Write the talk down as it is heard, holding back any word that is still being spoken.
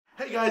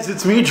Hey guys,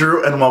 it's me,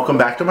 Drew, and welcome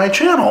back to my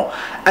channel.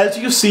 As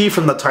you see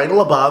from the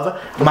title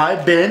above, my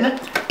bin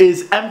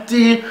is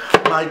empty,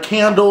 my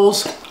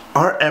candles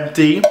are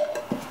empty,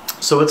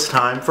 so it's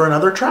time for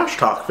another trash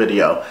talk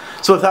video.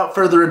 So without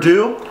further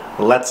ado,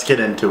 let's get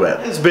into it.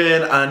 It's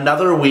been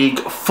another week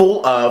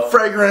full of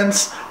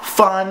fragrance,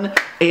 fun,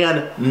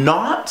 and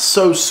not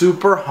so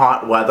super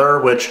hot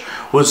weather, which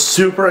was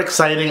super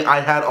exciting. I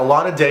had a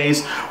lot of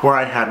days where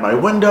I had my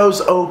windows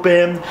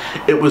open.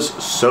 It was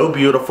so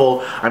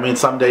beautiful. I mean,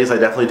 some days I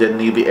definitely didn't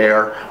need the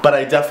air, but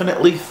I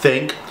definitely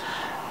think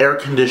air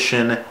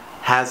condition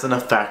has an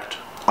effect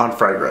on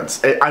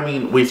fragrance. I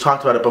mean, we've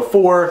talked about it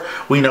before.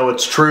 We know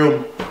it's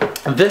true.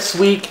 This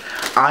week,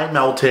 I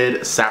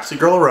melted Sassy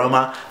Girl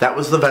Aroma. That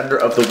was the vendor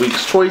of the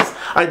week's choice.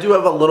 I do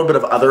have a little bit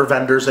of other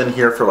vendors in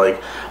here for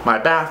like my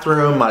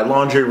bathroom, my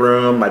laundry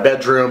room, my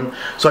bedroom.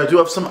 So I do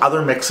have some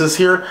other mixes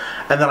here.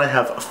 And then I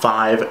have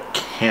 5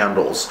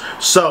 candles.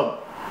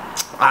 So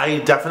I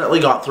definitely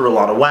got through a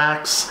lot of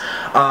wax.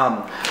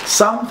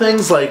 Some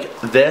things like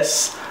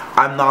this,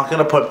 I'm not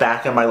going to put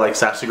back in my like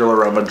Sassy Girl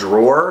Aroma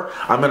drawer.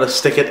 I'm going to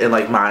stick it in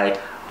like my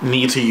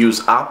need to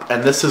use up,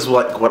 and this is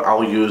what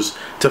I'll use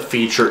to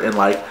feature in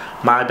like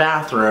my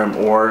bathroom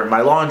or my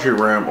laundry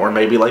room or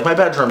maybe like my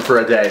bedroom for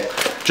a day,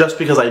 just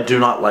because I do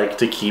not like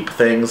to keep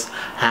things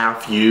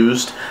half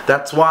used.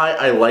 That's why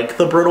I like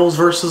the brittles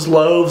versus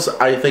loaves,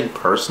 I think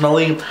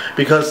personally,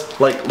 because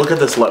like look at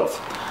this loaf.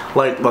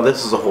 Like, well,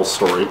 this is a whole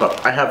story,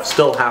 but I have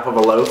still half of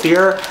a loaf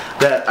here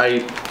that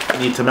I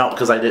need to melt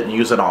because I didn't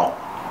use it all.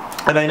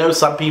 And I know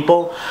some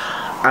people,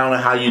 I don't know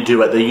how you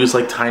do it, they use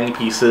like tiny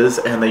pieces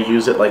and they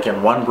use it like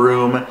in one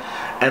room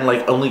and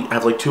like only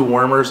have like 2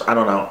 warmers. I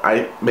don't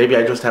know, maybe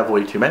I just have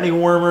way too many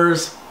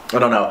warmers, I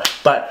don't know,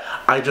 but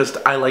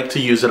I like to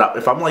use it up.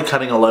 If I'm like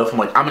cutting a loaf, I'm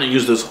like, I'm gonna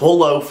use this whole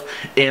loaf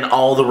in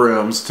all the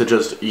rooms to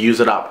just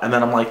use it up, and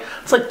then I'm like,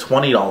 it's like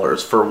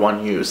 $20 for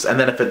one use, and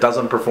then if it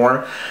doesn't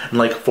perform in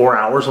like 4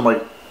 hours, I'm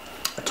like,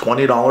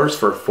 $20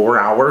 for 4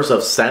 hours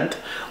of scent?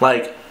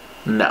 Like,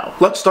 no.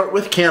 Let's start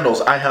with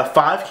candles. I have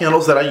 5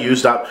 candles that I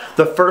used up.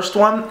 The first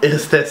one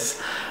is this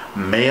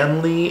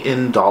Manly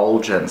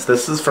Indulgence.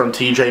 This is from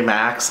TJ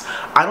Maxx.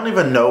 I don't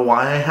even know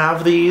why I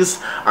have these.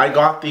 I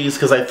got these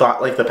because I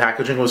thought like the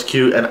packaging was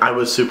cute and I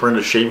was super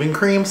into shaving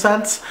cream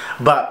scents,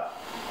 but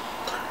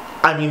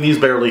I mean, these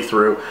barely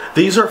threw.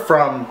 These are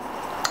from,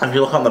 if you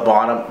look on the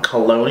bottom,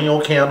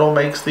 Colonial Candle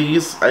makes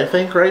these, I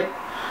think, right?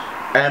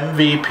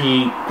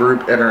 MVP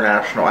Group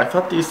International. I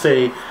thought these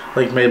say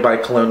like made by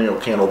Colonial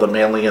Candle, the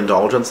Manly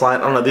Indulgence line.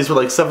 I don't know, these were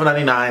like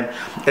 $7.99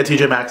 at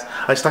TJ Maxx.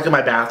 I stuck in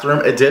my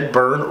bathroom. It did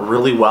burn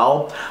really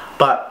well,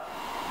 but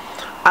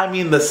I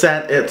mean the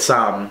scent, it's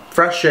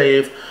fresh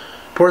shave,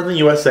 poured in the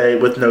USA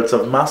with notes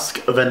of musk,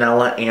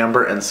 vanilla,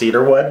 amber, and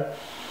cedarwood.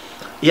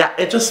 Yeah,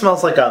 it just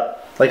smells like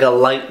a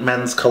light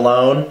men's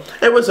cologne.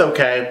 It was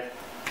okay.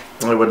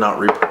 I would not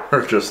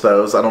repurchase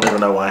those. I don't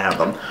even know why I have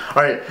them.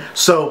 Alright,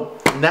 so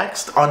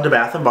next on to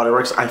Bath & Body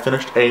Works, I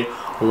finished a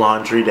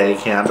Laundry Day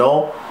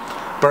candle.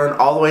 Burned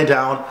all the way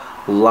down.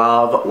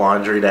 Love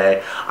Laundry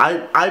Day.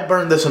 I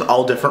burned this in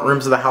all different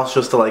rooms of the house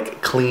just to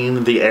like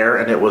clean the air,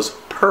 and it was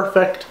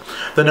perfect.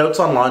 The notes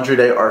on Laundry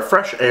Day are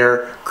fresh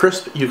air,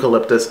 crisp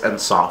eucalyptus, and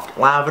soft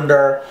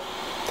lavender.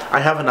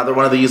 I have another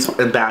one of these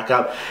in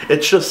backup.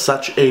 It's just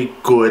such a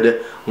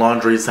good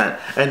laundry scent,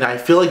 and I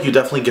feel like you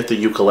definitely get the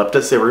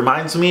eucalyptus. It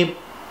reminds me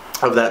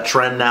of that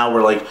trend now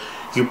where like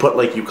you put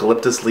like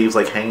eucalyptus leaves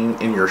like hanging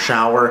in your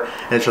shower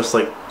and it's just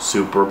like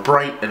super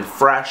bright and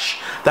fresh.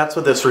 That's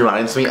what this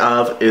reminds me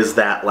of, is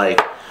that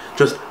like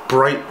just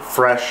bright,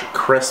 fresh,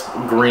 crisp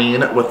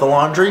green with the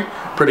laundry.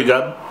 Pretty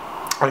good.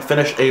 I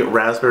finished a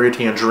Raspberry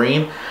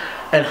Tangerine,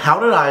 and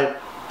how did I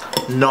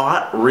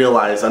not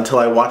realize until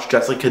I watched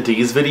Jessica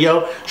D's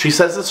video? She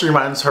says this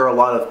reminds her a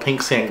lot of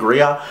Pink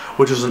Sangria,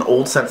 which is an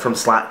old scent from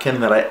Slatkin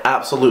that I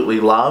absolutely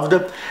loved,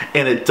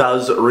 and it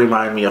does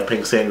remind me of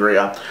Pink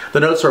Sangria. The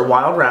notes are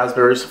wild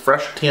raspberries,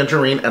 fresh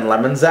tangerine, and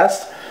lemon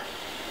zest.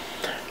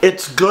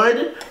 It's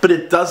good, but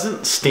it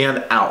doesn't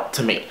stand out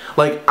to me.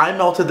 Like, I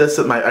melted this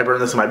I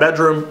burned this in my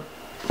bedroom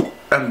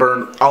and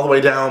burned all the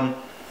way down,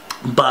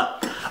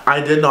 but I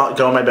did not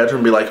go in my bedroom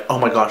and be like, oh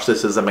my gosh,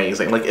 this is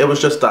amazing. Like, it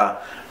was just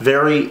a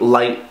very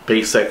light,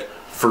 basic,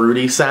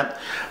 fruity scent.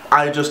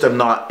 I just am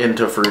not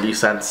into fruity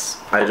scents.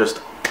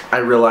 I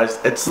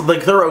realized it's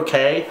like, they're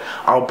okay,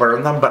 I'll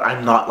burn them, but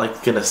I'm not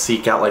like gonna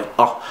seek out like,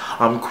 oh,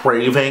 I'm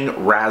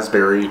craving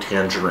Raspberry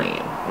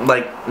Tangerine.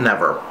 Like,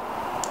 never.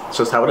 It's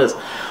just how it is.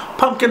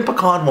 Pumpkin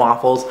pecan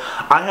waffles.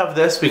 I have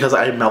this because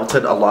I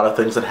melted a lot of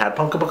things that had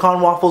pumpkin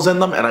pecan waffles in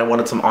them and I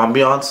wanted some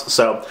ambiance,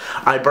 so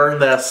I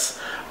burned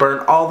this,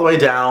 burned all the way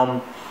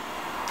down.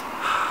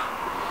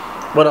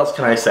 What else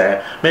can I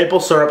say? Maple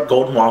syrup,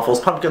 golden waffles,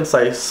 pumpkin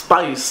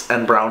spice,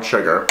 and brown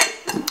sugar.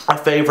 A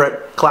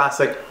favorite,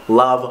 classic,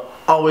 love,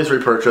 always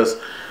repurchase,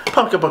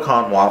 pumpkin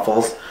pecan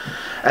waffles.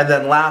 And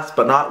then last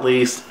but not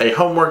least, a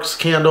Homeworks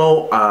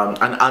candle,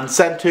 an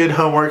unscented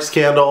Homeworks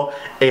candle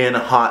in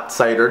hot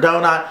cider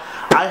donut.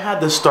 I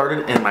had this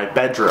started in my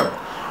bedroom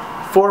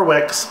 4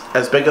 wicks,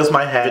 as big as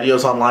my head.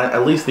 Videos online,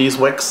 at least these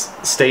wicks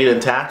stayed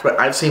intact, but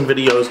I've seen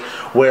videos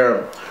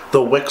where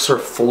the wicks are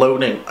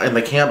floating in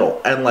the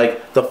candle and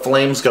like the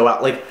flames go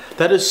out. Like,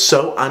 that is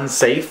so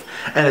unsafe,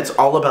 and it's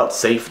all about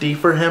safety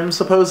for him,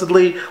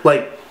 supposedly.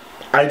 Like,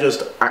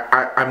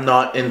 I'm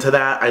not into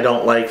that. I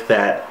don't like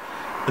that.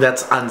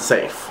 That's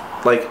unsafe.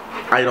 Like,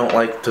 I don't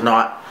like to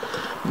not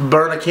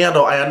burn a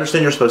candle. I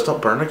understand you're supposed to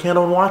burn a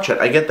candle and watch it.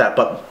 I get that,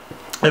 but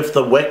if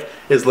the wick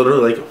is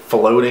literally like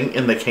floating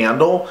in the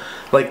candle,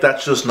 like,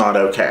 that's just not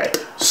okay.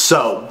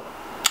 So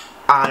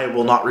I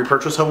will not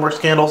repurchase Homeworks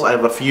candles. I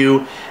have a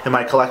few in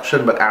my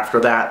collection, but after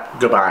that,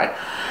 goodbye.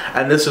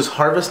 And this is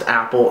Harvest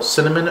Apple,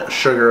 Cinnamon,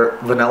 Sugar,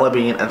 Vanilla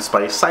Bean, and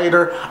Spice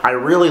Cider. I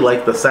really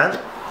like the scent,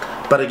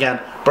 but again,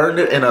 burned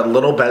it in a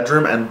little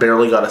bedroom and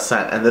barely got a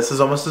scent. And this is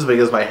almost as big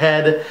as my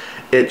head.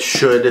 It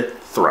should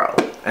throw,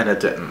 and it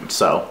didn't.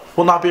 So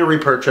will not be a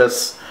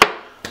repurchase.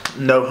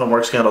 No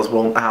Homeworks candles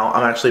will.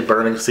 I'm actually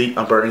burning. See,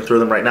 I'm burning through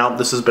them right now.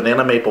 This is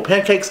banana maple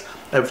pancakes.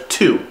 I have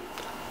 2.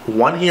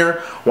 One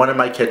here, one in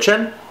my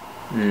kitchen.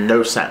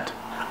 No scent.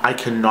 I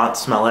cannot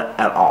smell it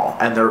at all.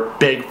 And they're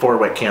big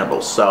 4-wick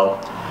candles. So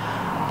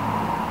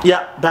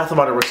yeah, Bath &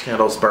 Body Works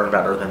candles burn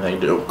better than they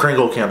do.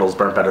 Kringle candles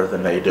burn better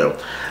than they do.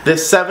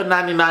 This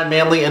 $7.99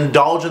 Manly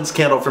Indulgence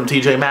candle from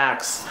TJ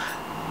Maxx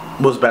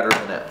was better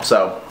than it.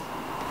 So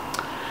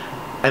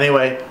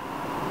anyway,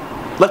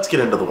 let's get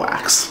into the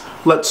wax.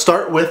 Let's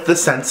start with the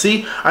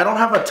Scentsy. I don't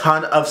have a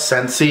ton of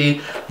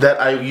Scentsy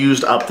that I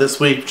used up this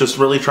week. Just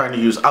really trying to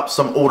use up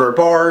some older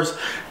bars,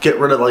 get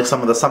rid of like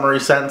some of the summery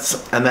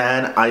scents, and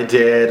then I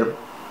did,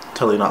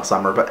 totally not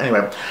summer, but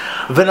anyway,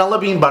 Vanilla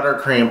Bean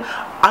Buttercream.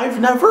 I've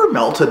never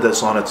melted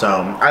this on its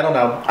own. I don't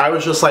know. I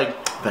was just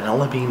like,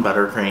 Vanilla Bean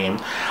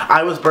Buttercream.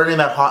 I was burning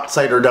that hot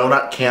cider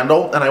donut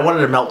candle, and I wanted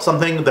to melt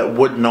something that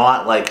would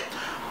not like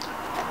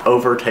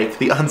overtake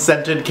the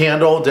unscented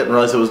candle. Didn't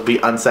realize it would be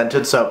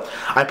unscented, so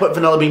I put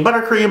Vanilla Bean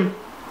Buttercream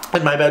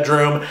in my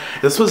bedroom.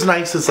 This was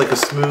nice. It's like a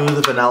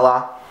smooth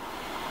vanilla,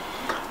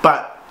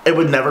 but it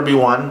would never be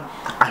one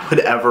I would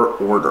ever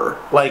order.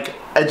 Like,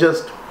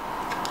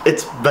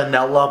 it's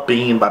Vanilla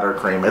Bean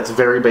Buttercream. It's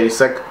very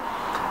basic,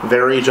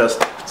 very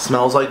just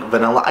smells like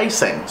vanilla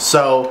icing.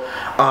 So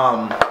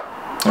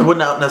I would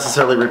not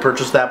necessarily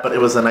repurchase that, but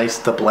it was a nice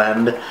to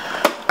blend.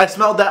 I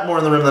smelled that more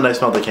in the room than I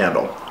smelled the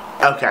candle.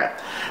 Okay,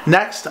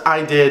 next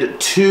I did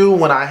 2,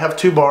 when I have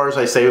 2 bars,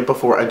 I say it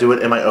before, I do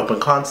it in my open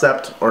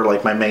concept, or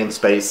like my main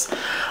space,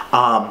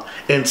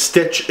 in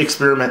Stitch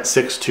Experiment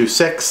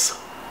 626.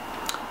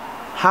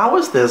 How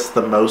is this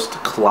the most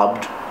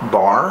clubbed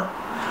bar?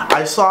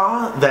 I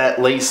saw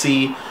that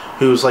Lacey,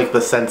 who's like the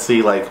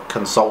Scentsy like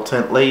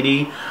consultant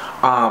lady,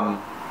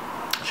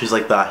 she's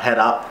like the head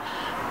up,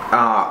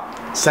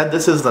 said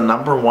this is the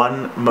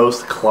 #1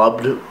 most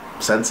clubbed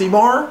Scentsy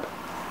bar?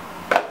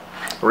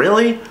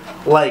 Really?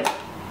 Like,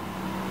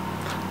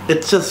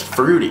 it's just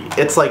fruity.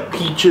 It's like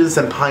peaches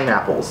and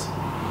pineapples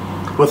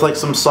with like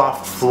some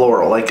soft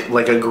floral,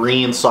 like a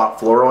green soft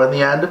floral in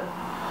the end.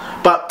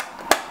 But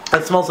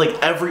it smells like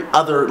every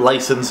other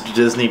licensed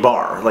Disney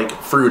bar, like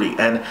fruity.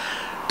 And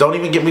don't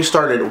even get me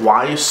started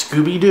why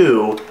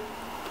Scooby-Doo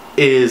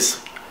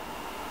is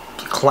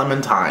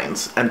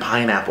clementines and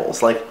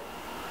pineapples, like,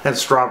 and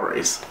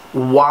strawberries.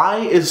 Why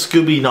is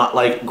Scooby not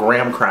like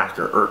graham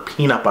cracker or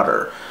peanut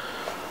butter?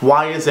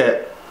 Why is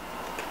it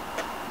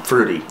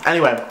fruity?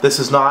 Anyway, this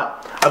is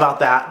not about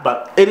that,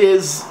 but it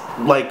is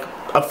like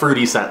a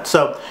fruity scent.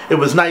 So it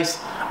was nice.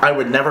 I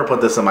would never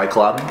put this in my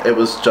club. It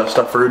was just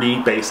a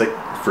fruity, basic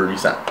fruity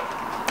scent.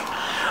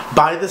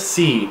 By the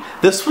Sea.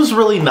 This was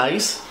really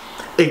nice.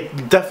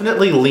 It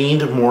definitely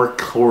leaned more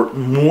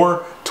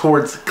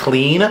towards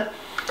clean,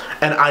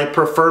 and I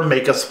prefer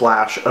Make a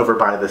Splash over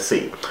By the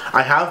Sea.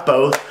 I have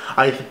both.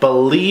 I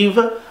believe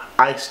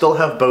I still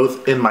have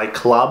both in my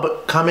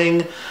club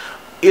coming.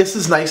 This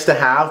is nice to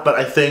have, but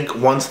I think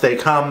once they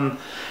come,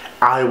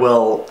 I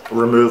will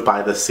remove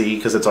By the Sea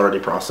because it's already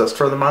processed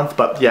for the month.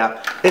 But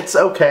yeah, it's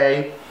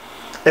okay.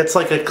 It's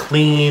like a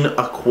clean,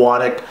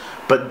 aquatic,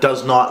 but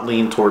does not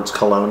lean towards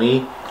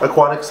cologne-y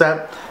aquatic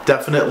scent.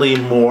 Definitely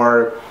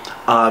more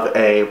of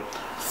a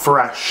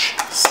fresh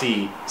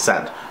sea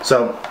scent.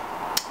 So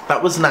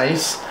that was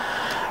nice.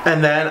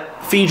 And then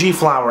Fiji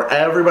Flower.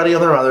 Everybody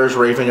and their mother is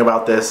raving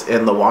about this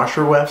in the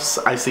washer whiffs.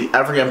 I see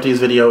every Empties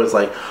video is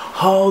like,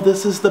 oh,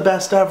 this is the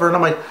best ever. And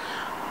I'm like,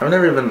 didn't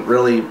even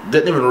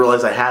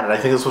realize I had it. I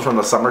think this was from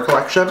the summer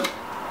collection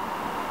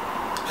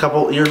a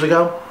couple years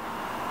ago.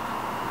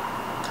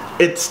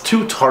 It's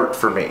too tart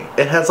for me.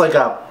 It has like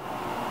a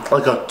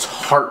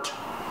tart,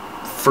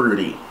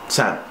 fruity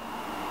scent.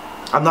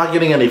 I'm not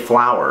getting any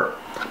flower,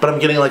 but I'm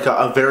getting like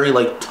a very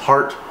like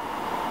tart,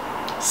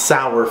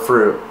 sour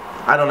fruit.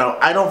 I don't know.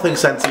 I don't think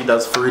Scentsy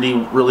does fruity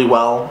really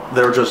well.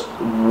 There are just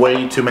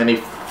way too many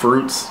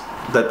fruits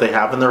that they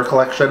have in their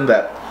collection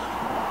that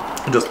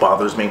just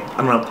bothers me. I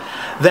don't know.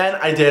 Then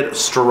I did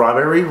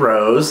Strawberry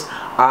Rose.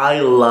 I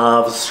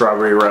love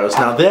Strawberry Rose.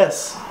 Now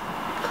this,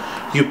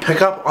 you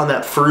pick up on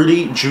that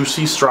fruity,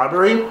 juicy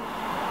strawberry,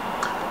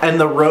 and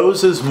the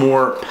rose is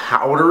more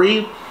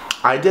powdery.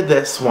 I did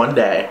this one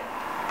day,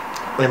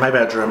 in my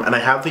bedroom, and I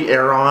have the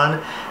air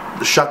on,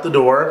 shut the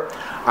door.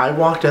 I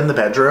walked in the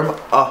bedroom.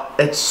 Oh,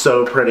 it's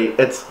so pretty.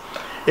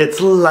 It's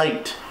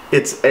light,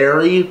 it's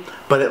airy,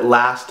 but it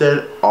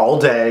lasted all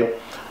day.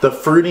 The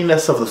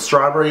fruitiness of the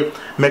strawberry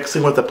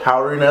mixing with the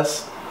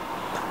powderiness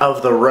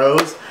of the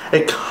rose,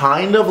 it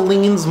kind of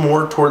leans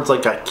more towards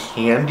like a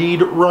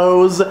candied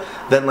rose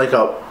than like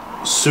a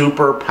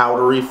super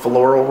powdery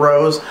floral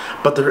rose,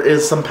 but there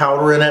is some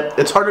powder in it.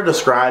 It's hard to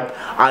describe.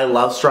 I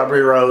love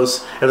strawberry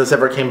rose. If this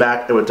ever came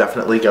back, it would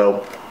definitely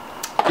go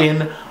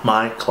in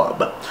my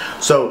club.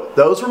 So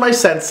those were my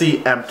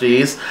Scentsy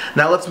empties.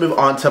 Now let's move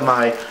on to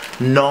my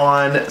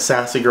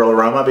non-Sassy Girl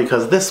aroma,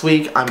 because this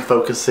week I'm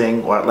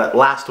focusing, or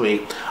last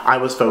week I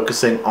was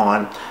focusing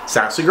on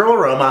Sassy Girl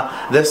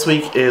aroma. This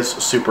week is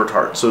Super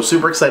Tart. So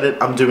super excited.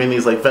 I'm doing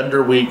these like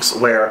vendor weeks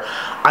where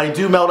I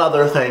do melt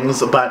other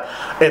things, but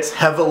it's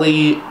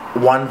heavily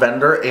one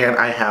vendor, and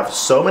I have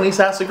so many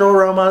Sassy Girl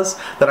aromas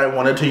that I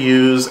wanted to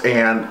use,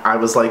 and I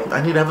was like,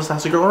 I need to have a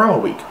Sassy Girl aroma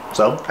week.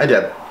 So I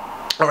did.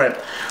 Alright,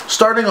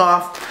 starting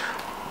off,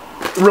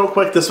 real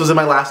quick, this was in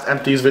my last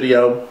empties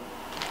video,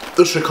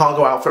 the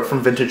Chicago outfit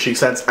from Vintage Chic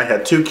Scents. I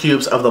had 2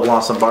 cubes of the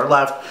Blossom Bar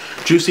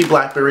left, juicy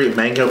blackberry,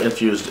 mango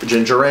infused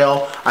ginger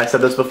ale. I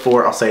said this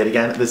before, I'll say it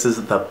again, this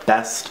is the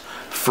best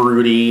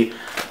fruity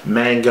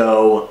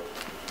mango,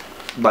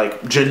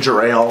 like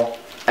ginger ale,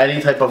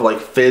 any type of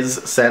like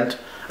fizz scent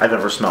I've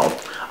ever smelled.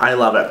 I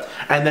love it.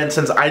 And then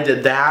since I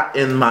did that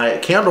in my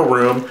candle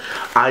room,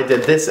 I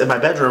did this in my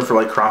bedroom for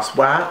like cross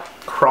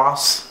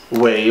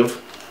wave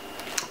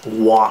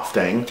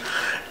wafting,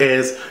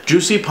 is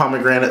juicy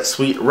pomegranate,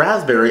 sweet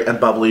raspberry, and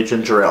bubbly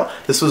ginger ale.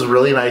 This was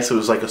really nice. It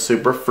was like a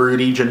super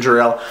fruity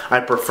ginger ale. I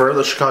prefer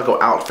the Chicago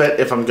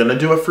outfit if I'm gonna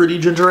do a fruity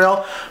ginger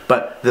ale,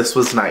 but this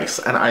was nice,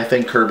 and I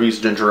think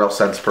Kirby's ginger ale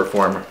scents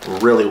perform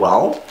really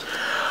well.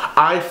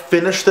 I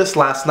finished this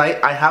last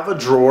night. I have a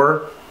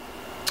drawer,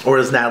 or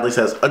as Natalie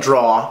says, a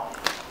draw.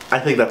 I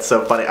think that's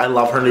so funny. I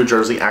love her New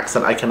Jersey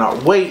accent. I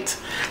cannot wait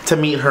to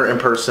meet her in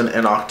person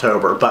in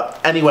October.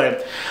 But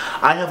anyway,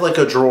 I have like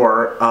a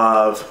drawer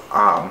of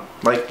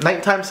like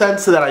nighttime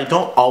scents that I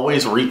don't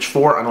always reach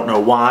for. I don't know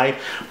why,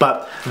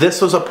 but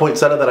this was a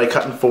poinsettia that I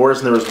cut in 4s,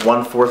 and there was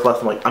 1/4 left.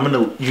 I'm like, I'm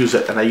gonna use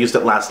it, and I used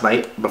it last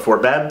night before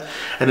bed,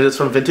 and it is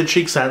from Vintage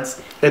Chic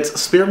Scents.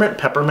 It's spearmint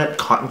peppermint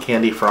cotton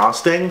candy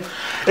frosting.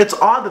 It's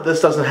odd that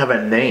this doesn't have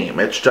a name.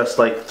 It's just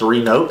like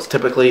 3 notes.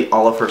 Typically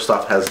all of her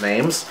stuff has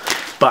names,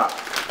 but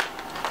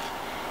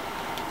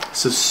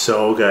this is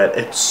so good.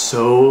 It's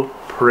so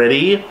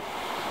pretty.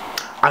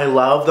 I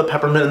love the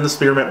peppermint and the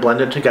spearmint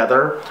blended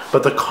together,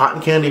 but the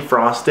cotton candy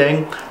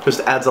frosting just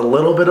adds a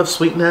little bit of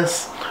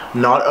sweetness,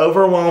 not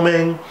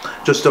overwhelming,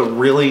 just a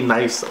really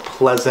nice,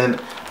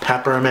 pleasant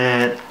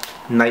peppermint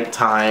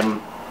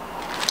nighttime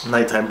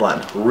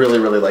blend. Really,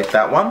 really like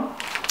that one.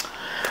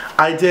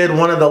 I did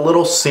one of the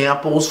little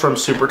samples from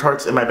Super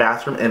Tarts in my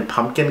bathroom in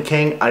Pumpkin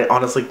King. I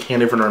honestly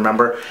can't even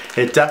remember.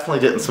 It definitely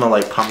didn't smell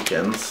like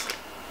pumpkins.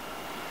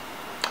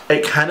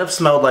 It kind of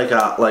smelled like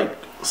a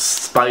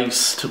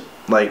spiced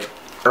like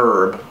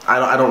herb.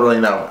 I don't really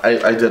know.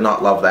 I did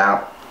not love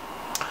that.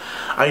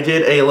 I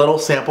did a little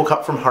sample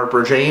cup from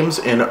Harper James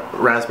in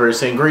Raspberry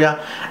Sangria,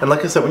 and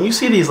like I said, when you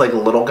see these like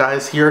little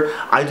guys here,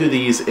 I do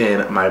these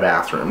in my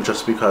bathroom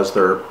just because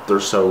they're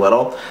so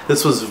little.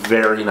 This was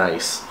very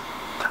nice.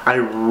 I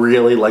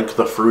really liked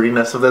the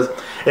fruitiness of this.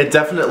 It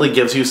definitely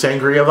gives you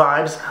sangria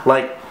vibes,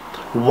 like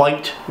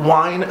white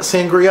wine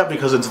sangria,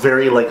 because it's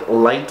very like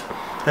light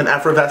and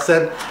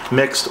effervescent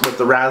mixed with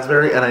the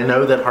raspberry. And I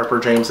know that Harper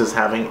James is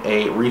having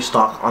a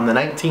restock on the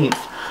 19th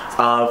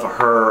of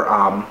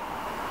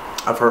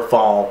her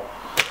fall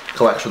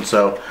collection,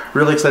 so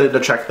really excited to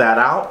check that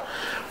out.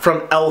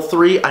 From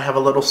L3, I have a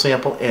little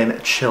sample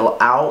in Chill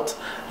Out.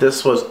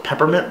 This was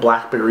peppermint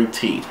blackberry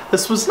tea.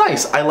 This was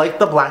nice. I like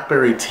the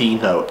blackberry tea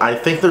note. I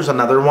think there's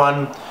another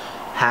one,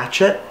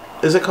 Hatchet,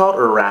 is it called,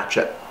 or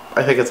Ratchet?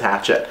 I think it's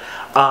Hatchet.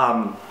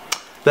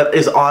 That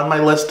is on my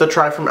list to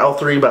try from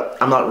L3, but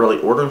I'm not really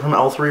ordering from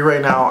L3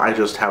 right now. I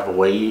just have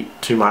way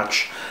too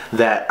much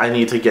that I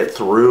need to get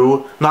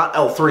through. Not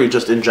L3,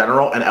 just in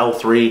general, and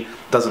L3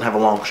 doesn't have a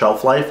long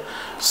shelf life.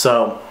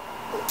 So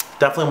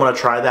definitely want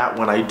to try that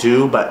when I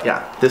do, but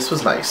yeah, this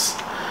was nice.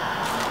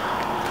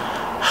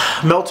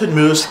 Melted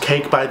Mousse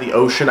Cake by the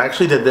Ocean. I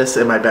actually did this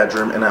in my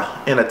bedroom in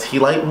a tea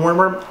light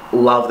warmer.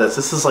 Love this.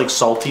 This is like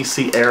salty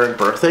sea air and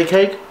birthday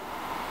cake.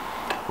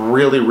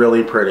 Really,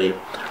 really pretty.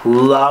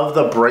 Love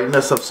the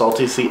brightness of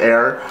salty sea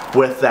air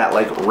with that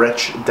like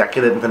rich,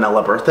 decadent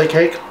vanilla birthday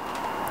cake.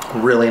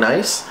 Really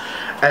nice.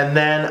 And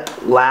then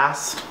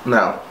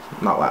never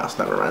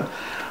mind.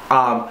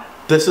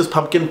 This is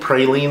Pumpkin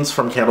Pralines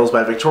from Candles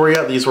by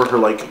Victoria. These were her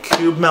like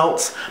cube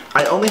melts.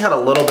 I only had a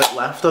little bit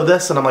left of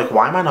this, and I'm like,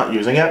 why am I not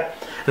using it?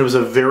 And it was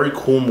a very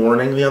cool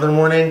morning the other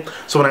morning,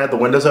 so when I had the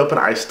windows open,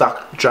 I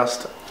stuck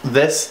just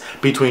this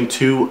between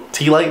 2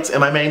 tea lights in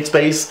my main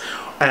space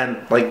and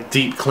like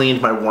deep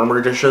cleaned my warmer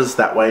dishes.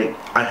 That way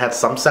I had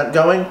some scent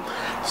going.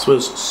 This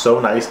was so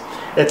nice.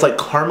 It's like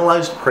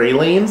caramelized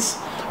pralines,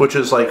 which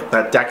is like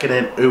that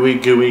decadent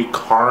ooey gooey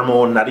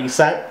caramel nutty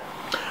scent,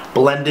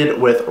 blended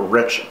with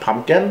rich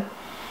pumpkin.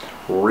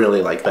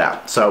 Really like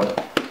that. So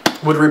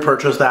would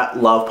repurchase that.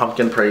 Love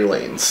pumpkin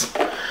pralines.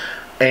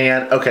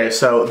 And okay,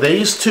 so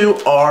these two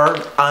are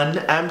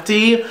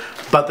unempty,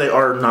 but they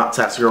are not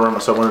Sassy Girl Aroma,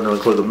 so I wanted to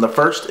include them. The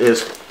first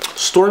is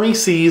Stormy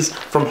Seas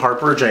from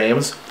Harper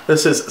James.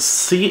 This is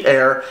Sea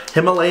Air,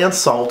 Himalayan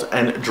Salt,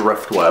 and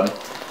Driftwood.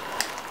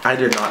 I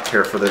did not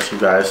care for this, you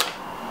guys.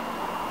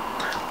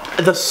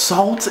 The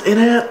salt in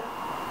it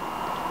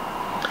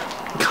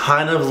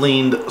kind of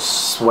leaned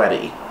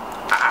sweaty.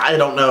 I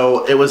don't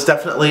know, it was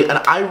definitely, and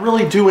I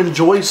really do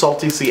enjoy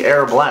Salty Sea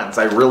Air blends,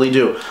 I really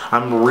do.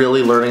 I'm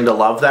really learning to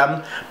love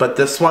them, but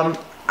this one,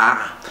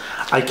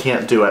 I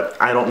can't do it.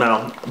 I don't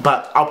know,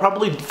 but I'll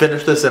probably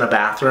finish this in my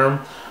bathroom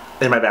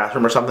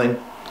or something.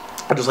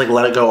 I'll just like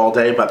let it go all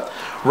day, but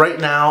right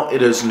now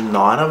it is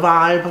not a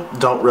vibe.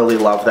 Don't really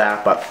love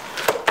that, but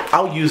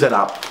I'll use it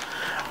up.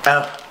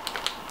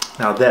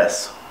 Now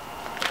this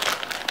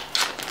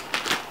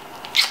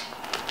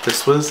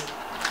was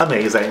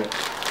amazing.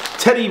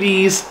 Teddy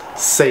B's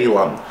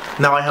Salem.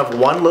 Now I have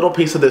one little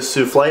piece of this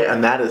souffle,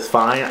 and that is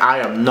fine. I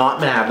am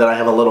not mad that I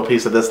have a little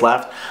piece of this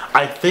left.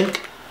 I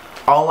think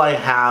all I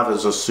have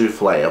is a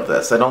souffle of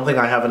this. I don't think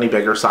I have any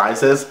bigger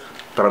sizes,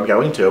 but I'm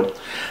going to.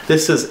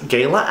 This is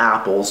Gala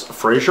Apples,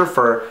 Fraser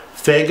Fir,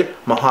 Fig,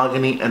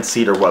 Mahogany, and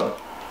Cedarwood.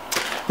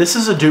 This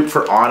is a dupe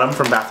for Autumn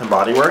from Bath &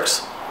 Body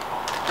Works.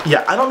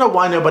 Yeah, I don't know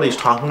why nobody's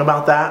talking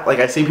about that. Like,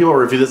 I see people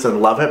review this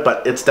and love it,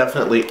 but it's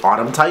definitely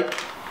Autumn type.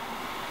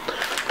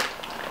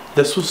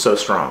 This was so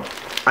strong.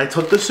 I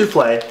took the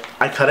souffle,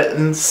 I cut it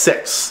in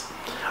 6.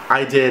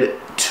 I did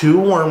 2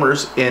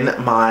 warmers in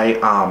my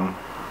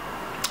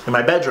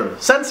bedroom,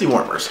 Scentsy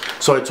warmers.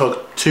 So I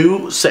took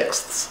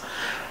 2/6.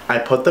 I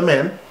put them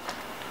in.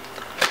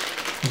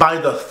 By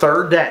the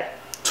 3rd day,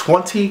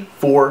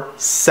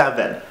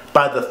 24/7.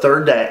 By the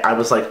 3rd day, I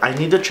was like, I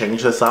need to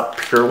change this up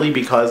purely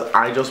because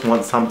I just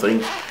want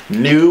something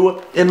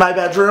new in my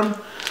bedroom.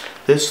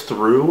 This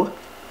threw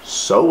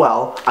so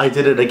well. I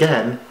did it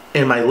again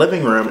in my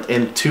living room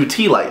in 2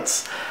 tea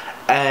lights,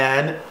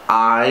 and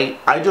I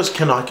just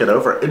cannot get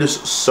over it. It is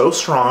so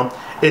strong.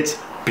 It's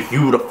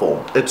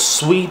beautiful. It's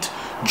sweet,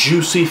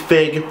 juicy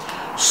fig,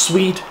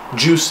 sweet,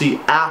 juicy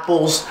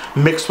apples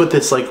mixed with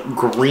this like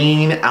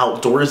green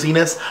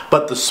outdoorsiness,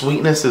 but the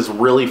sweetness is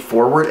really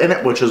forward in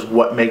it, which is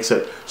what makes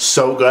it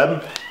so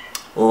good.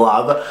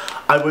 Love.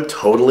 I would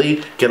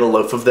totally get a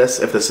loaf of this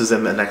if this is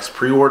in the next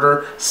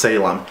pre-order.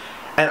 Salem.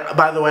 And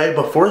by the way,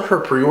 before her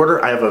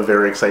pre-order, I have a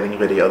very exciting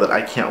video that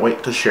I can't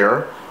wait to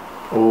share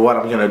what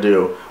I'm gonna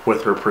do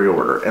with her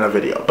pre-order in a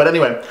video. But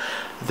anyway,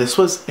 this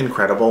was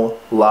incredible.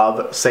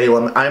 Love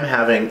Salem. I'm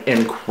having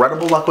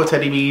incredible luck with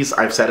Teddy B's.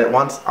 I've said it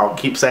once, I'll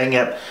keep saying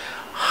it.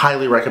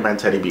 Highly recommend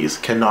Teddy B's.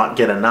 Cannot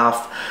get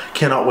enough.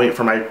 Cannot wait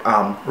for my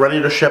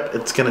ready to ship.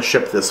 It's gonna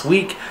ship this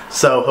week.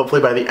 So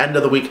hopefully by the end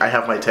of the week, I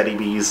have my Teddy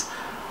B's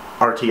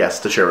RTS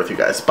to share with you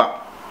guys. But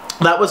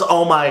that was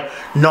all my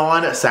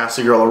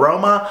non-Sassy Girl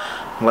Aroma.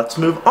 Let's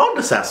move on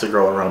to Sassy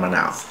Girl Aroma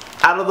now.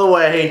 Out of the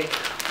way,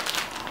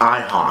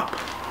 IHOP.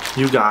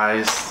 You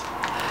guys,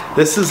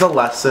 this is a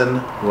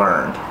lesson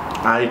learned.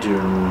 I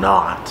do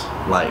not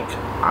like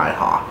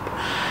IHOP.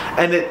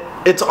 And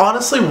it's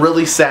honestly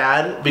really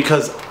sad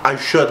because I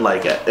should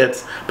like it.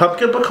 It's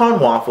pumpkin pecan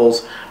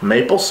waffles,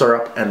 maple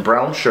syrup, and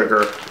brown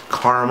sugar,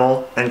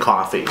 caramel, and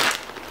coffee.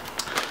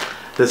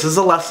 This is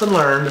a lesson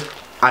learned.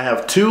 I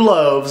have 2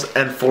 loaves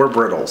and 4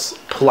 brittles,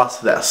 plus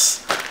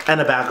this, and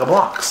a bag of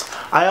blocks.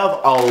 I have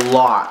a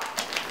lot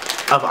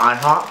of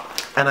IHOP,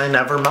 and I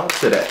never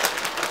melted it.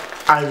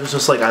 I was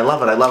just like, I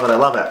love it, I love it, I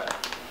love it.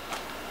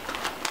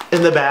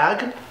 In the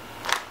bag,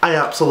 I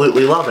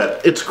absolutely love it.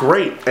 It's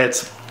great.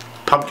 It's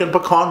pumpkin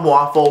pecan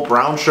waffle,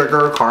 brown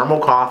sugar,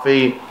 caramel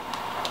coffee,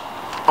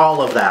 all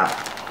of that.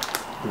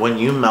 When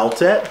you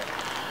melt it,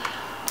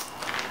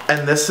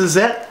 and this is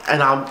it,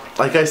 and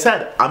like I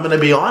said, I'm gonna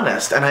be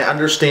honest, and I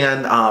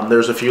understand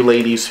there's a few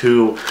ladies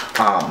who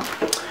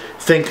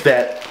think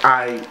that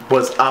I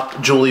was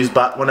up Julie's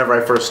butt whenever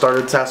I first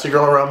started Sassy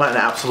Girl Aroma, and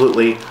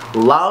absolutely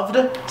loved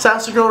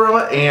Sassy Girl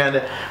Aroma,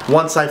 and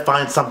once I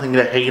find something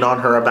to hate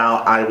on her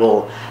about, I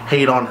will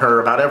hate on her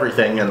about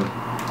everything, and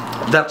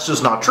that's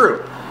just not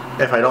true.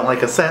 If I don't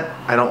like a scent,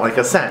 I don't like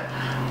a scent.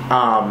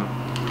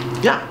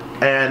 Yeah.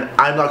 And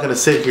I'm not going to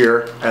sit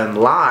here and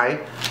lie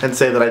and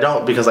say that I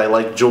don't, because I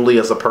like Julie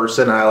as a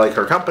person and I like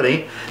her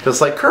company, just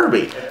like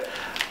Kirby.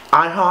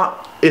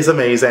 IHOP is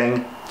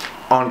amazing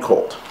on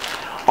cold.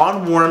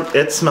 On warm,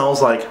 it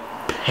smells like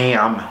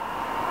Pam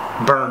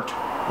burnt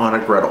on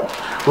a griddle.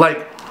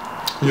 Like,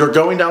 you're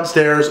going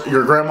downstairs,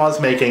 your grandma's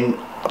making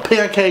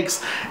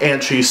pancakes,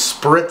 and she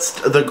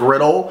spritzed the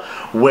griddle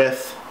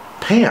with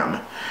Pam.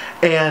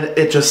 And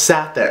it just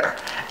sat there,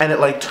 and it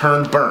like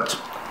turned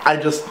burnt. I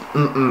just,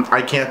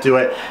 I can't do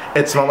it.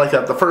 It smelled like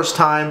that the first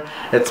time.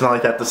 It smelled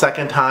like that the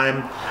second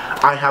time.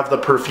 I have the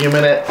perfume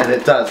in it, and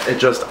it does. It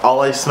just,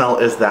 all I smell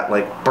is that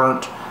like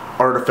burnt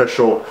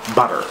artificial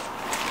butter.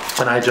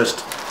 And I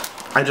just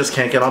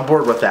can't get on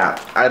board with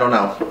that. I don't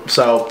know.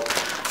 So,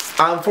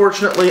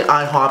 unfortunately,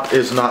 IHOP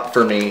is not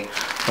for me.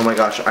 Oh my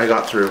gosh, I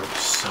got through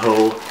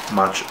so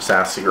much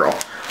Sassy Girl.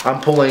 I'm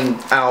pulling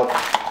out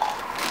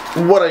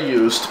what I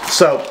used.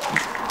 So,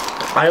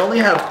 I only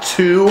have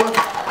 2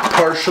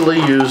 partially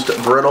used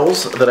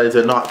brittles that I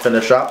did not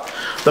finish up.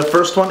 The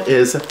first one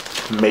is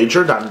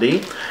Major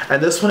Dundee,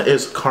 and this one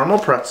is caramel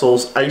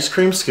pretzels, ice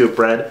cream scoop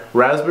bread,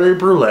 raspberry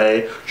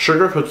brulee,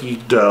 sugar cookie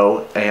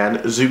dough, and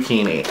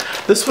zucchini.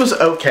 This was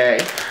okay.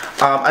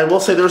 I will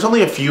say there was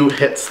only a few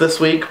hits this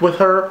week with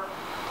her.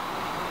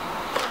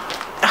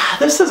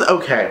 This is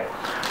okay.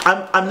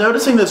 I'm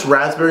noticing this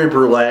raspberry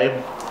brulee.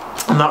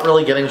 I'm not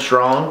really getting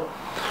strong.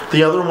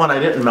 The other one, I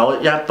didn't melt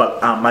it yet,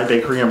 but my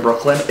bakery in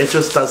Brooklyn, it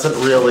just doesn't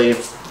really,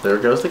 there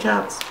goes the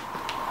cats,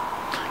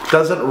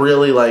 doesn't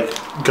really like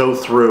go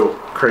through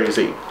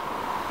crazy.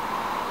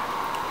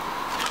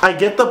 I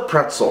get the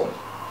pretzel,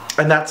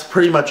 and that's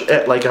pretty much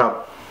it, like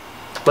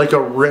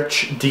a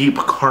rich, deep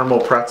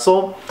caramel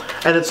pretzel,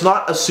 and it's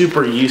not a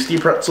super yeasty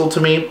pretzel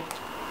to me.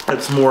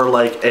 It's more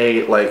like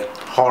a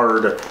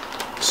hard,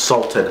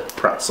 salted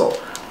pretzel,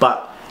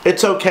 but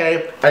it's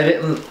okay.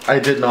 I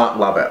did not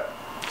love it.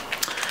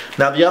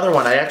 Now the other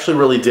one, I actually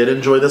really did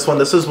enjoy this one.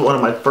 This is one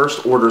of my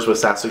first orders with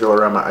Sassy Girl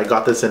Aroma. I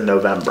got this in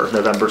November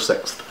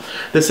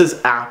 6th. This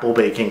is Apple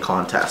Baking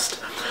Contest.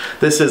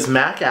 This is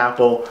mac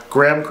apple,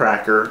 graham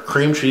cracker,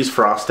 cream cheese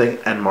frosting,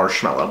 and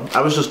marshmallow.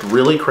 I was just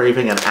really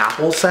craving an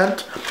apple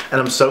scent, and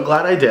I'm so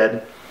glad I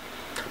did,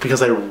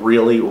 because I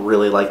really,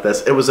 really like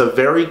this. It was a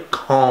very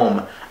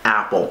calm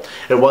apple.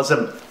 It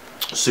wasn't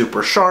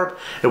super sharp.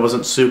 It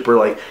wasn't super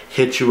like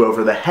hit you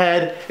over the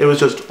head. It was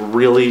just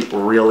really,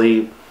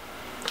 really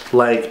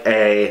like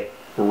a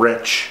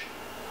rich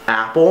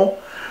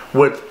apple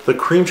with the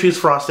cream cheese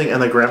frosting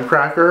and the graham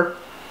cracker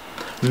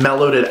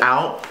mellowed it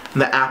out,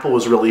 and the apple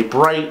was really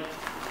bright,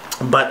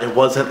 but it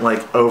wasn't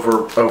like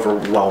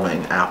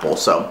overwhelming apple.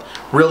 So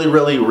really,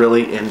 really,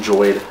 really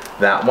enjoyed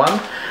that one.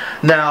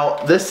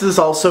 Now this is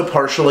also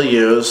partially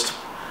used.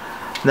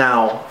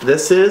 Now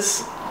this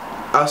is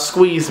a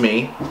Squeeze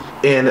Me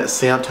in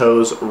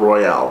Santos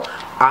Royale.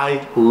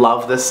 I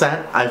love this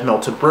scent. I've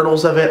melted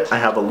brittles of it. I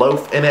have a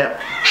loaf in it.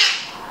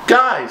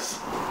 Guys,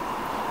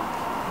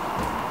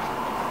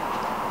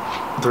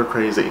 they're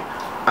crazy.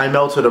 I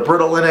melted a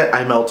brittle in it.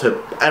 I melted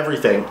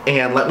everything.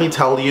 And let me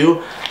tell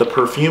you, the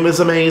perfume is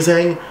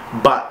amazing,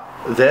 but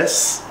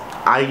this,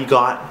 I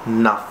got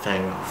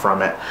nothing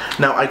from it.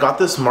 Now, I got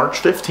this March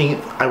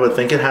 15th. I would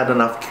think it had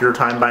enough cure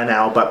time by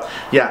now, but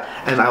yeah,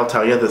 and I'll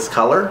tell you, this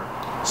color,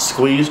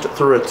 squeezed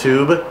through a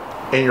tube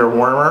in your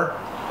warmer,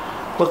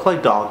 looked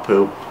like dog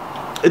poop.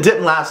 It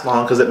didn't last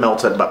long because it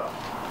melted, but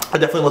it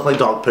definitely looked like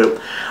dog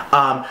poop.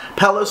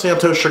 Palo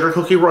Santo Sugar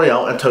Cookie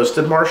Royale and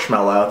Toasted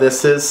Marshmallow.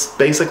 This is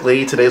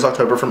basically today's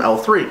October from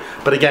L3.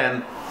 But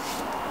again,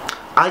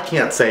 I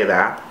can't say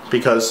that,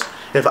 because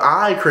if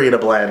I create a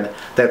blend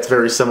that's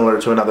very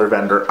similar to another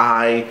vendor,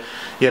 I,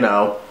 you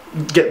know,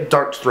 get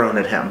darts thrown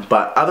at him.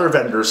 But other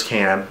vendors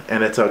can,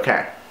 and it's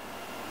okay.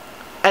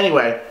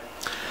 Anyway,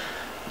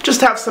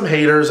 just have some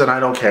haters, and I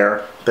don't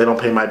care. They don't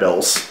pay my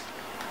bills.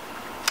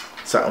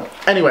 So,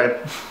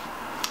 anyway,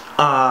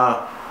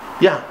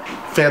 yeah,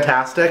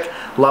 fantastic.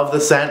 Love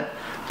the scent.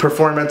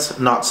 Performance,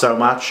 not so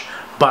much.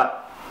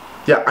 But,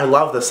 yeah, I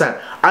love the scent.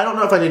 I don't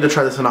know if I need to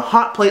try this in a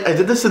hot plate. I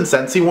did this in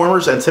Scentsy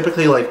warmers, and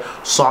typically, like,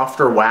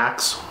 softer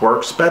wax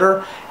works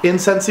better in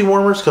Scentsy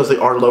warmers because they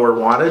are lower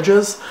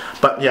wattages.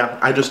 But, yeah,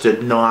 I just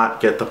did not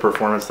get the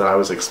performance that I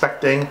was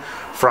expecting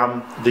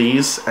from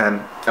these.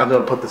 And I'm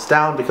going to put this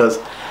down because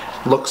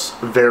it looks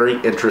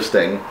very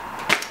interesting,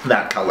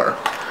 that color.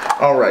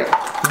 Alright,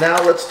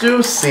 now let's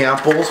do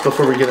samples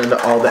before we get into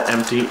all the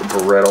empty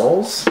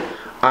brittles.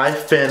 I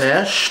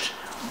finished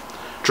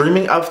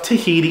Dreaming of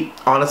Tahiti.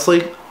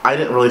 Honestly, I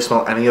didn't really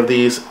smell any of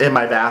these in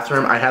my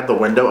bathroom. I had the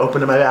window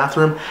open in my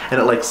bathroom,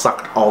 and it like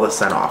sucked all the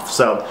scent off.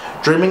 So,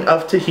 Dreaming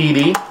of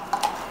Tahiti.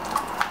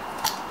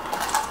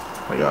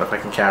 Oh my god, if I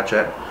can catch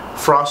it.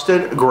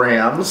 Frosted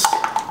Grams.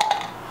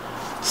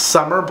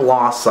 Summer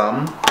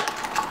Blossom.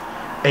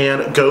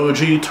 And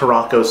Goji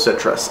Tarocco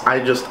Citrus.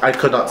 I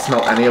could not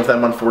smell any of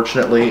them,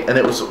 unfortunately, and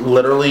it was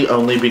literally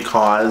only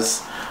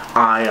because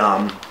I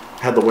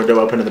had the window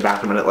open in the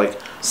bathroom and it like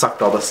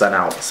sucked all the scent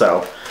out.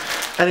 So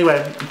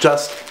anyway,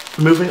 just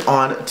moving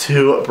on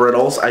to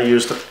brittles. I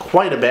used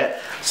quite a bit,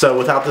 so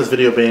without this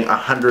video being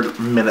 100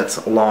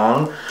 minutes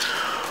long.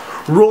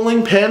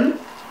 Rolling pin.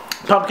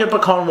 Pumpkin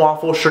pecan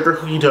waffle, sugar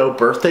cookie dough,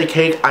 birthday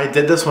cake. I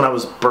did this when I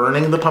was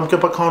burning the pumpkin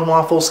pecan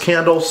waffles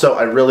candle, so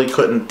I really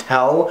couldn't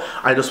tell.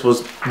 I just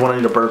was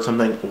wanting to burn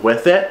something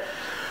with it.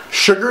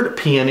 Sugared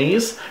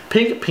peonies,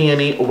 pink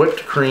peony,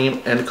 whipped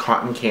cream, and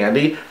cotton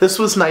candy. This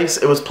was nice.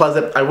 It was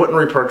pleasant. I wouldn't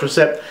repurchase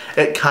it.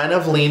 It kind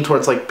of leaned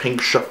towards like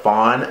pink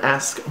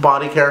chiffon-esque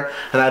body care,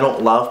 and I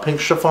don't love pink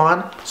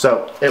chiffon,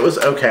 so it was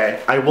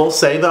okay. I will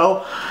say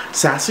though,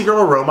 Sassy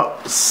Girl Aroma,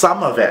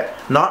 some of it,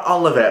 not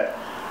all of it,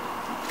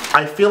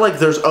 I feel like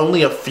there's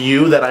only a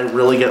few that I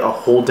really get a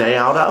whole day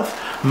out of.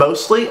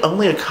 Mostly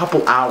only a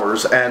couple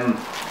hours, and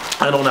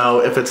I don't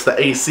know if it's the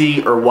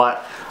AC or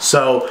what.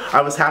 So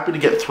I was happy to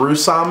get through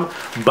some,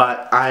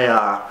 but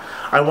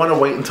I I want to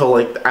wait until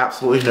like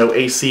absolutely no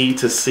AC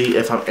to see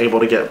if I'm able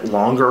to get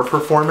longer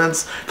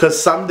performance,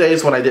 because some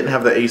days when I didn't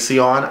have the AC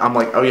on, I'm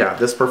like, oh yeah,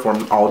 this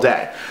performed all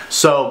day.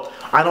 So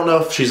I don't know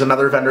if she's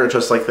another vendor,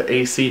 just like the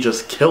AC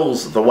just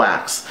kills the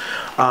wax.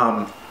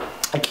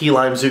 Key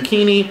lime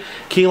zucchini,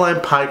 key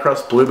lime pie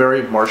crust,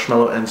 blueberry,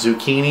 marshmallow, and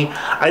zucchini.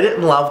 I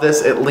didn't love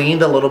this. It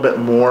leaned a little bit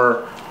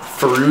more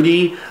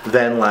fruity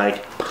than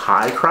like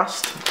pie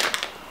crust.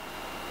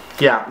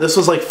 Yeah, this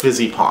was like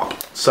fizzy pop,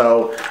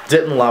 so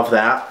didn't love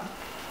that.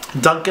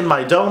 Dunkin'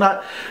 my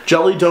donut,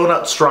 jelly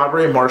donut,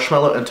 strawberry,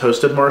 marshmallow, and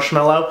toasted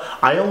marshmallow.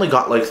 I only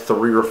got like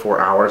 3 or 4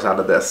 hours out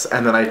of this,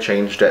 and then I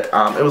changed it.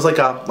 It was like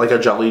a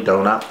jelly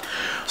donut.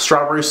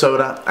 Strawberry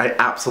soda, I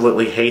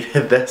absolutely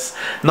hated this.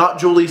 Not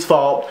Julie's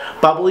fault.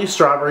 Bubbly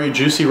strawberry,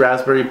 juicy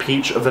raspberry,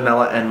 peach,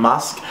 vanilla, and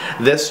musk.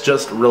 This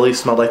just really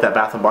smelled like that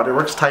Bath & Body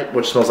Works type,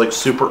 which smells like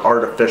super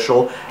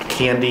artificial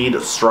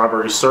candied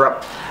strawberry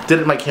syrup. Did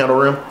it in my candle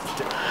room.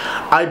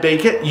 I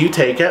bake it, you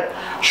take it.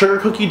 Sugar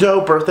cookie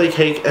dough, birthday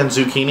cake, and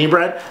zucchini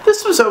bread.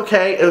 This was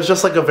okay. It was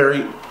just like a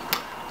very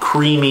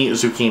creamy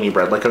zucchini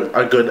bread, like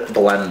a good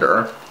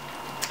blender.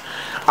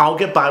 I'll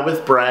get by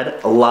with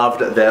bread.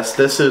 Loved this.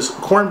 This is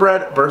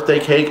cornbread, birthday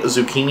cake,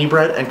 zucchini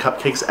bread, and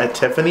cupcakes at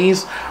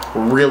Tiffany's.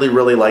 Really,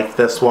 really liked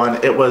this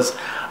one. It was,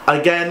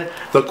 again,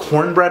 the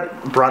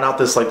cornbread brought out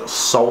this like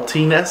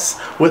saltiness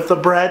with the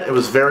bread. It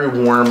was very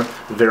warm,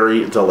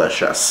 very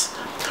delicious.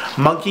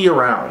 Monkey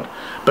around.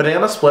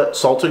 Banana split,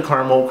 salted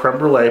caramel, creme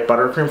brulee,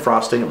 buttercream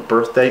frosting,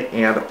 birthday,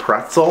 and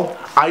pretzel.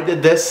 I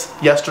did this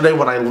yesterday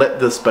when I lit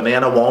this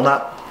banana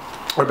walnut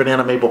or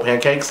banana maple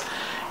pancakes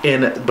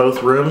in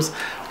both rooms.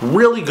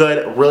 Really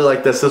good, really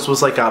like this. This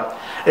was like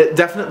it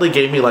definitely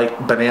gave me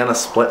like banana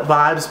split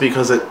vibes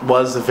because it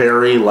was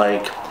very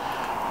like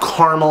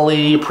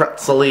caramely,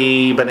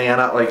 pretzel-y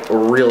banana. Like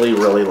really,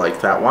 really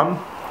like that one.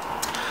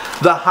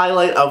 The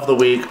highlight of the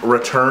week,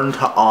 Return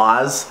to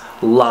Oz.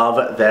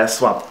 Love this.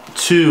 Well,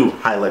 2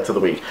 highlights of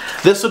the week.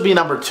 This would be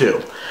number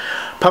 2.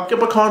 Pumpkin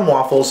pecan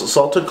waffles,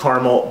 salted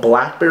caramel,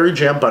 blackberry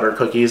jam butter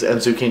cookies, and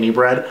zucchini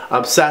bread.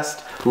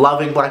 Obsessed.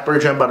 Loving blackberry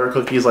jam butter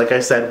cookies. Like I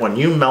said, when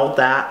you melt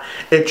that,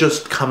 it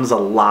just comes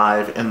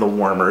alive in the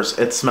warmers.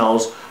 It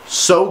smells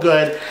so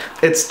good.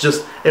 It's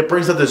just, it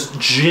brings out this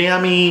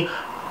jammy,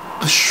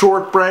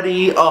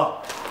 shortbready,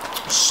 oh,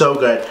 so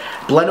good.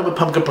 Blended with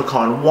pumpkin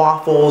pecan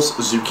waffles,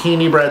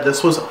 zucchini bread.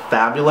 This was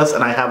fabulous,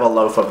 and I have a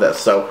loaf of this,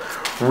 so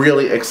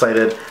really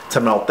excited to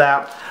melt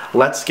that.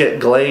 Let's get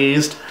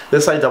glazed.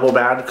 This I double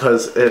bagged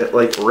because it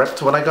like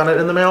ripped when I got it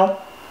in the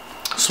mail.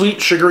 Sweet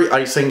sugary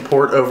icing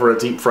poured over a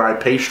deep fried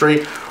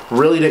pastry.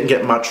 Really didn't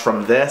get much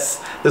from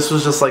this. This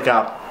was just like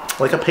a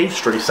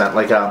pastry scent,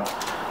 like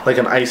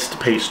an iced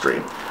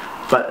pastry.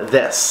 But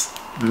this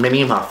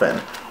mini muffin,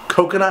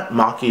 coconut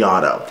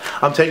macchiato.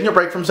 I'm taking a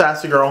break from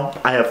Sassy Girl.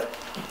 I have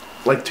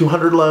like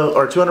 200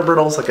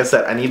 brittles. Like I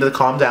said, I need to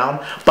calm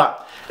down.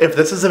 But if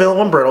this is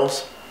available in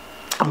brittles,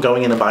 I'm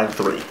going in and buying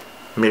 3,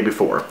 maybe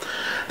 4.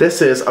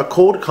 This is a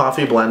cold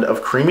coffee blend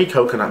of creamy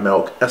coconut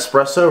milk,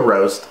 espresso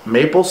roast,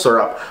 maple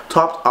syrup,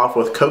 topped off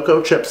with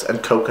cocoa chips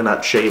and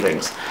coconut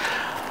shavings.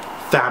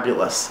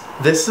 Fabulous.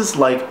 This is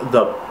like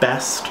the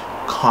best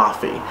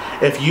coffee.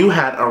 If you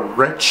had a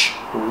rich,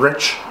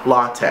 rich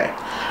latte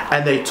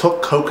and they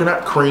took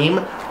coconut cream,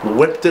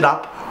 whipped it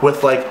up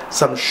with like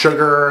some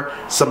sugar,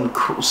 it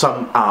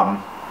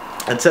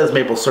says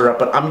maple syrup,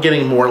 but I'm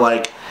getting more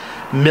like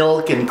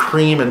milk and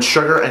cream and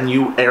sugar, and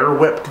you air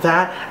whipped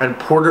that and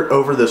poured it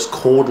over this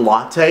cold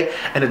latte,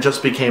 and it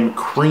just became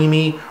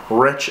creamy,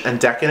 rich, and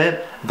decadent.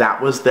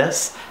 That was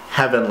this.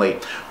 Heavenly.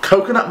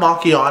 Coconut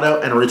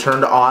macchiato and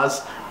Return to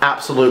Oz,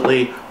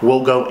 absolutely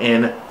will go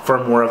in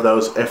for more of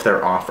those if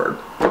they're offered.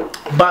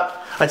 But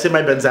I say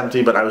my bin's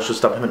empty, but I was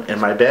just dumping them in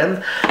my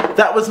bin.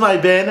 That was my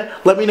bin.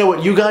 Let me know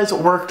what you guys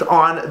worked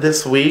on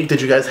this week.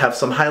 Did you guys have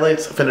some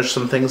highlights, finish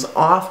some things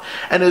off?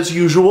 And as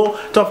usual,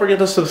 don't forget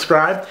to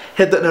subscribe.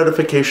 Hit that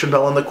notification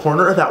bell in the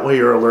corner. That way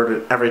you're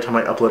alerted every time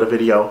I upload a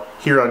video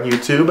here on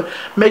YouTube.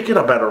 Make it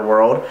a better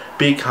world.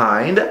 Be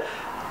kind.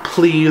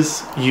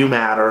 Please, you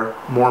matter.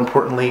 More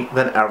importantly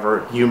than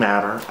ever, you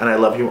matter. And I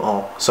love you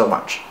all so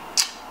much.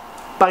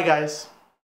 Bye, guys.